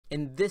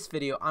In this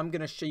video, I'm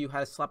going to show you how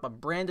to slap a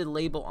branded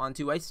label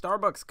onto a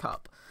Starbucks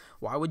cup.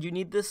 Why would you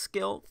need this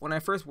skill? When I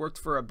first worked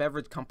for a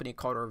beverage company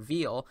called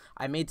Reveal,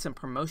 I made some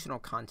promotional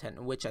content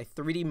in which I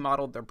 3D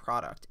modeled their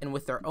product, and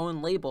with their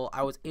own label,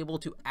 I was able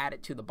to add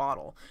it to the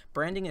bottle.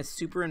 Branding is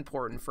super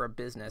important for a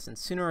business, and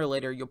sooner or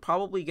later, you'll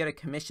probably get a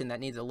commission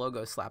that needs a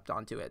logo slapped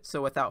onto it.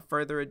 So without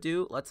further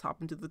ado, let's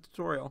hop into the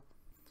tutorial.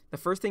 The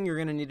first thing you're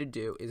going to need to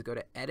do is go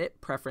to Edit,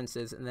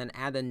 Preferences, and then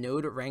add the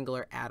Node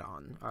Wrangler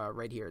add-on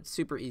right here. It's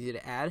super easy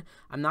to add.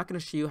 I'm not going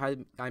to show you how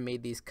I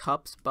made these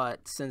cups,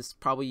 but since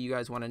probably you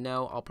guys want to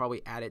know, I'll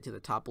probably add it to the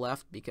top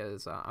left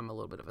because I'm a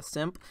little bit of a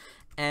simp.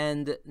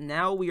 And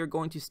now we are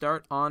going to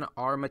start on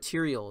our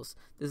materials.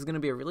 This is going to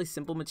be a really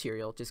simple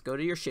material. Just go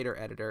to your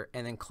shader editor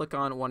and then click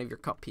on one of your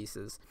cup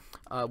pieces.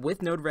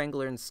 With Node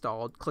Wrangler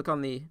installed, click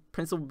on the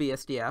Principled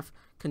BSDF,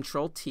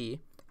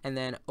 Control-T, and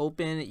then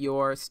open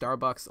your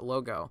Starbucks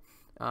logo.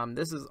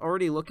 This is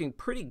already looking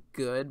pretty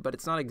good, but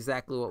it's not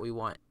exactly what we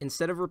want.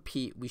 Instead of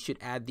repeat, we should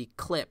add the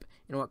clip.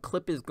 And what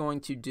clip is going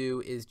to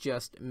do is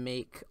just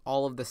make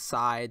all of the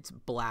sides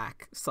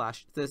black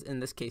 / this,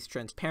 in this case,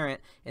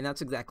 transparent, and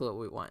that's exactly what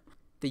we want.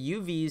 The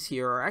UVs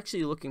here are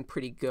actually looking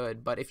pretty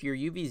good, but if your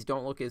UVs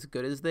don't look as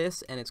good as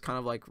this and it's kind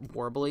of like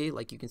warbly,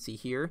 like you can see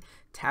here,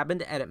 tab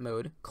into edit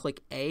mode,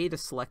 click A to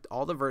select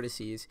all the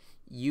vertices,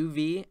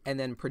 UV, and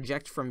then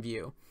project from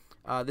view.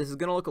 This is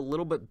going to look a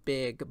little bit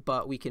big,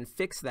 but we can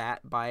fix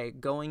that by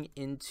going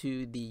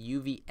into the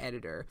UV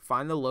editor.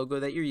 Find the logo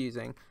that you're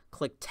using,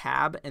 click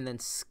tab, and then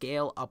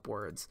scale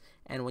upwards.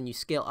 And when you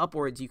scale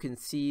upwards, you can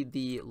see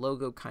the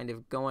logo kind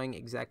of going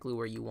exactly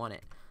where you want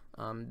it.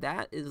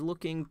 That is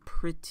looking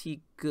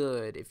pretty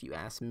good if you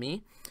ask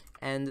me.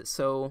 And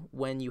so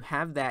when you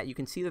have that, you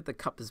can see that the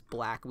cup is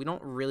black. We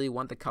don't really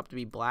want the cup to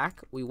be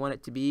black. We want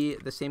it to be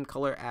the same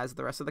color as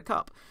the rest of the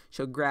cup.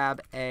 So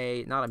grab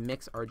not a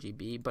mix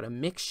RGB, but a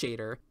mix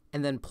shader,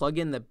 and then plug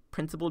in the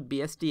Principled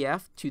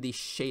BSDF to the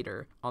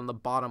shader on the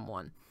bottom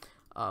one.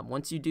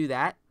 Once you do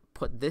that,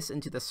 put this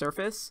into the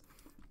surface,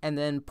 and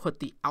then put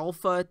the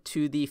alpha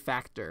to the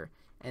factor.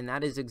 And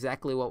that is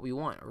exactly what we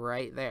want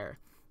right there.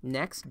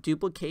 Next,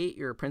 duplicate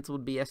your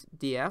Principled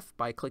BSDF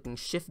by clicking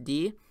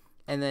Shift-D,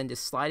 and then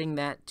just sliding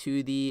that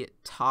to the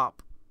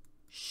top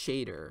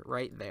shader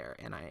right there.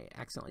 And I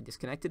accidentally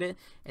disconnected it.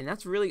 And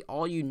that's really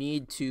all you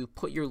need to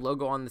put your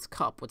logo on this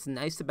cup. What's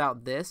nice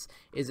about this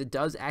is it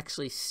does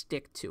actually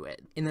stick to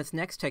it. In this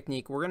next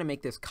technique, we're going to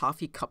make this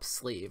coffee cup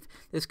sleeve.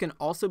 This can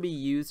also be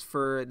used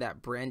for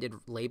that branded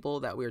label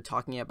that we were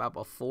talking about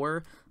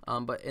before.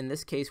 But in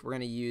this case, we're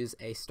going to use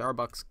a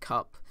Starbucks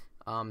cup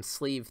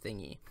sleeve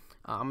thingy.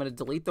 I'm going to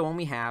delete the one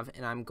we have,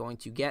 and I'm going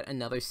to get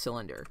another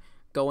cylinder.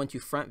 Go into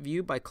front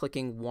view by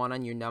clicking 1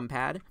 on your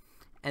numpad,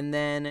 and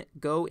then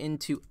go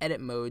into edit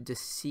mode to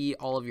see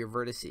all of your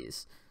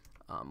vertices.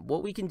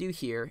 What we can do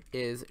here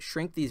is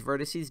shrink these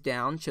vertices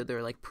down so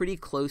they're like pretty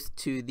close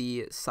to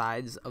the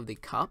sides of the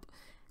cup,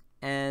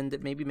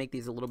 and maybe make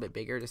these a little bit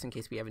bigger just in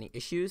case we have any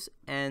issues.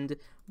 And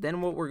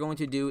then what we're going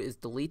to do is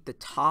delete the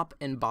top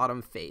and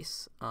bottom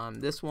face,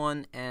 this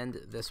one and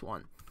this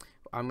one.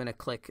 I'm going to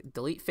click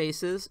delete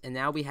faces, and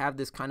now we have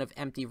this kind of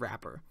empty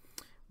wrapper.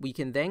 We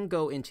can then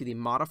go into the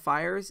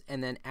modifiers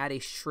and then add a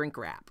shrink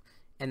wrap,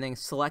 and then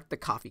select the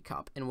coffee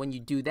cup. And when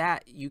you do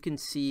that, you can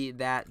see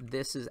that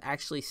this is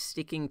actually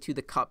sticking to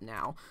the cup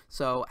now.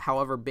 So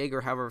however big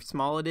or however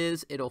small it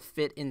is, it'll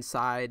fit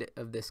inside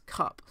of this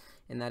cup,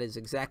 and that is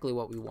exactly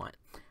what we want.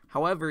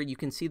 However, you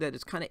can see that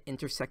it's kind of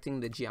intersecting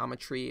the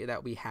geometry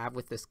that we have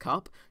with this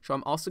cup. So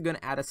I'm also going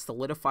to add a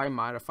solidify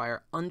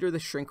modifier under the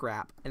shrink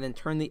wrap and then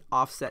turn the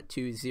offset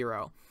to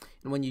 0.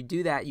 And when you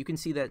do that, you can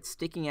see that it's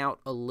sticking out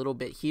a little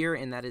bit here,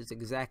 and that is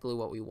exactly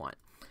what we want.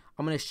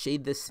 I'm going to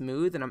shade this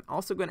smooth, and I'm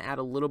also going to add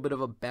a little bit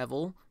of a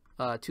bevel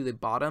to the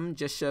bottom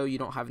just so you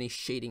don't have any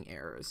shading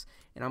errors.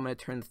 And I'm going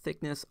to turn the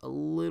thickness a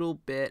little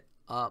bit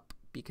up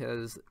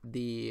because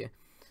the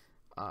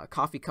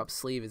coffee cup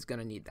sleeve is going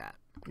to need that.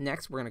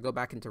 Next, we're going to go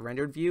back into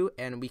rendered view,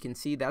 and we can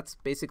see that's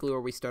basically where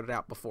we started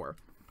out before.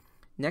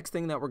 Next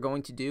thing that we're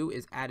going to do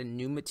is add a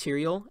new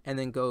material, and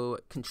then go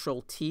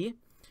Control-T,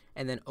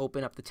 and then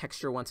open up the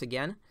texture once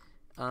again.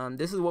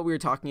 This is what we were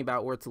talking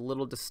about where it's a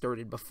little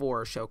distorted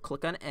before. So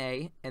click on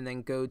A, and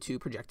then go to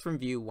project from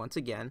view once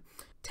again.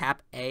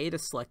 Tap A to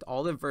select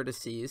all the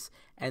vertices,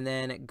 and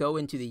then go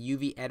into the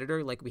UV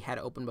editor like we had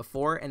open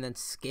before, and then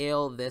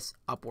scale this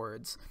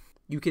upwards.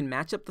 You can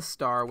match up the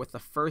star with the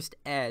first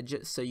edge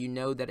so you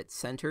know that it's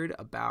centered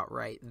about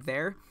right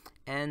there,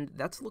 and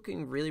that's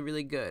looking really,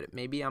 really good.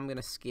 Maybe I'm going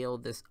to scale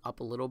this up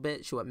a little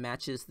bit so it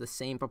matches the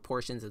same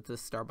proportions as the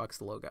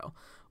Starbucks logo.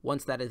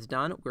 Once that is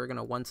done, we're going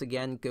to once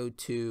again go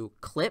to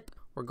Clip.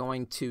 We're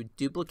going to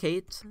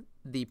duplicate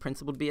the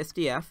Principled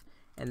BSDF,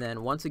 and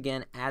then once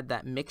again add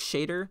that mix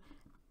shader,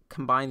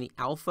 combine the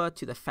alpha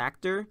to the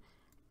factor,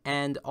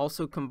 and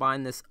also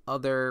combine this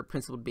other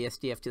Principled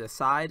BSDF to the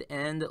side,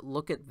 and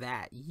look at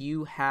that.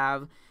 You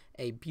have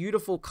a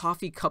beautiful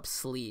coffee cup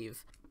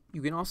sleeve.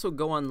 You can also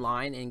go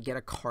online and get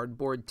a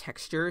cardboard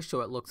texture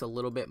so it looks a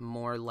little bit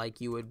more like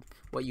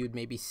what you would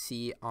maybe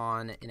see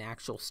on an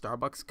actual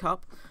Starbucks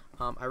cup.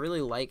 I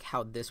really like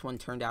how this one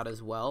turned out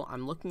as well.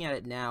 I'm looking at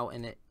it now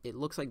and it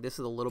looks like this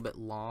is a little bit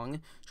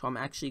long, so I'm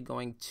actually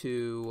going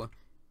to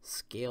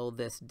scale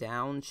this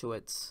down so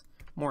it's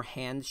more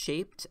hand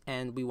shaped,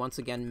 and we once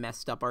again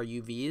messed up our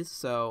UVs,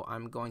 so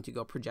I'm going to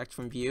go project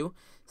from view,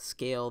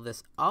 scale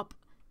this up,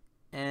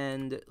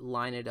 and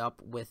line it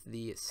up with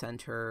the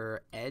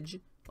center edge,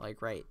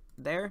 like right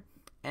there.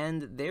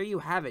 And there you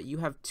have it. You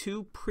have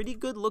two pretty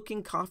good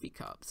looking coffee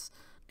cups.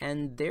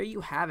 And there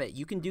you have it.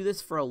 You can do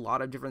this for a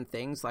lot of different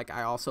things. Like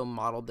I also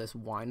modeled this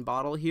wine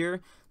bottle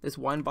here. This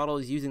wine bottle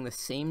is using the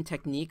same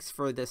techniques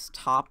for this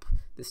top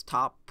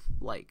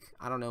like,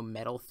 I don't know,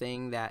 metal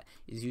thing that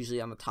is usually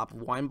on the top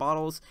of wine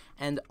bottles,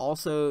 and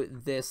also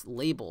this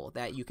label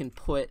that you can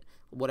put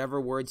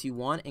whatever words you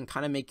want and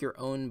kind of make your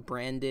own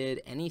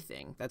branded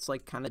anything. That's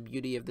like kind of the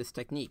beauty of this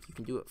technique. You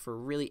can do it for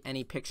really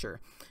any picture.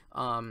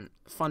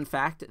 Fun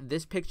fact,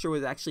 this picture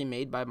was actually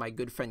made by my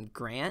good friend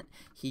Grant.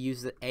 He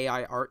used the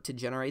AI art to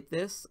generate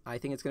this. I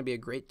think it's going to be a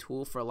great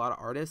tool for a lot of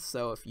artists,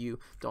 so if you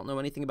don't know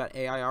anything about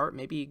AI art,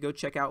 maybe go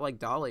check out like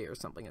Dolly or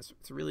something.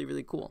 It's really,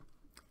 really cool.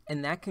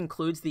 And that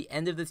concludes the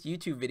end of this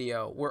YouTube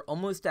video. We're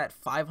almost at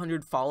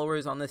 500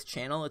 followers on this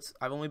channel.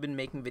 I've only been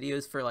making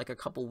videos for like a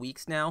couple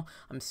weeks now.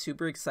 I'm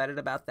super excited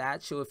about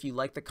that. So if you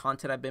like the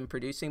content I've been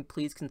producing,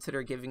 please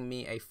consider giving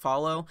me a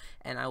follow,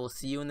 and I will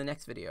see you in the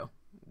next video.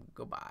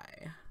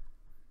 Goodbye.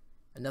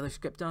 Another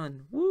script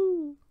done.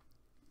 Woo!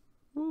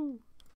 Woo!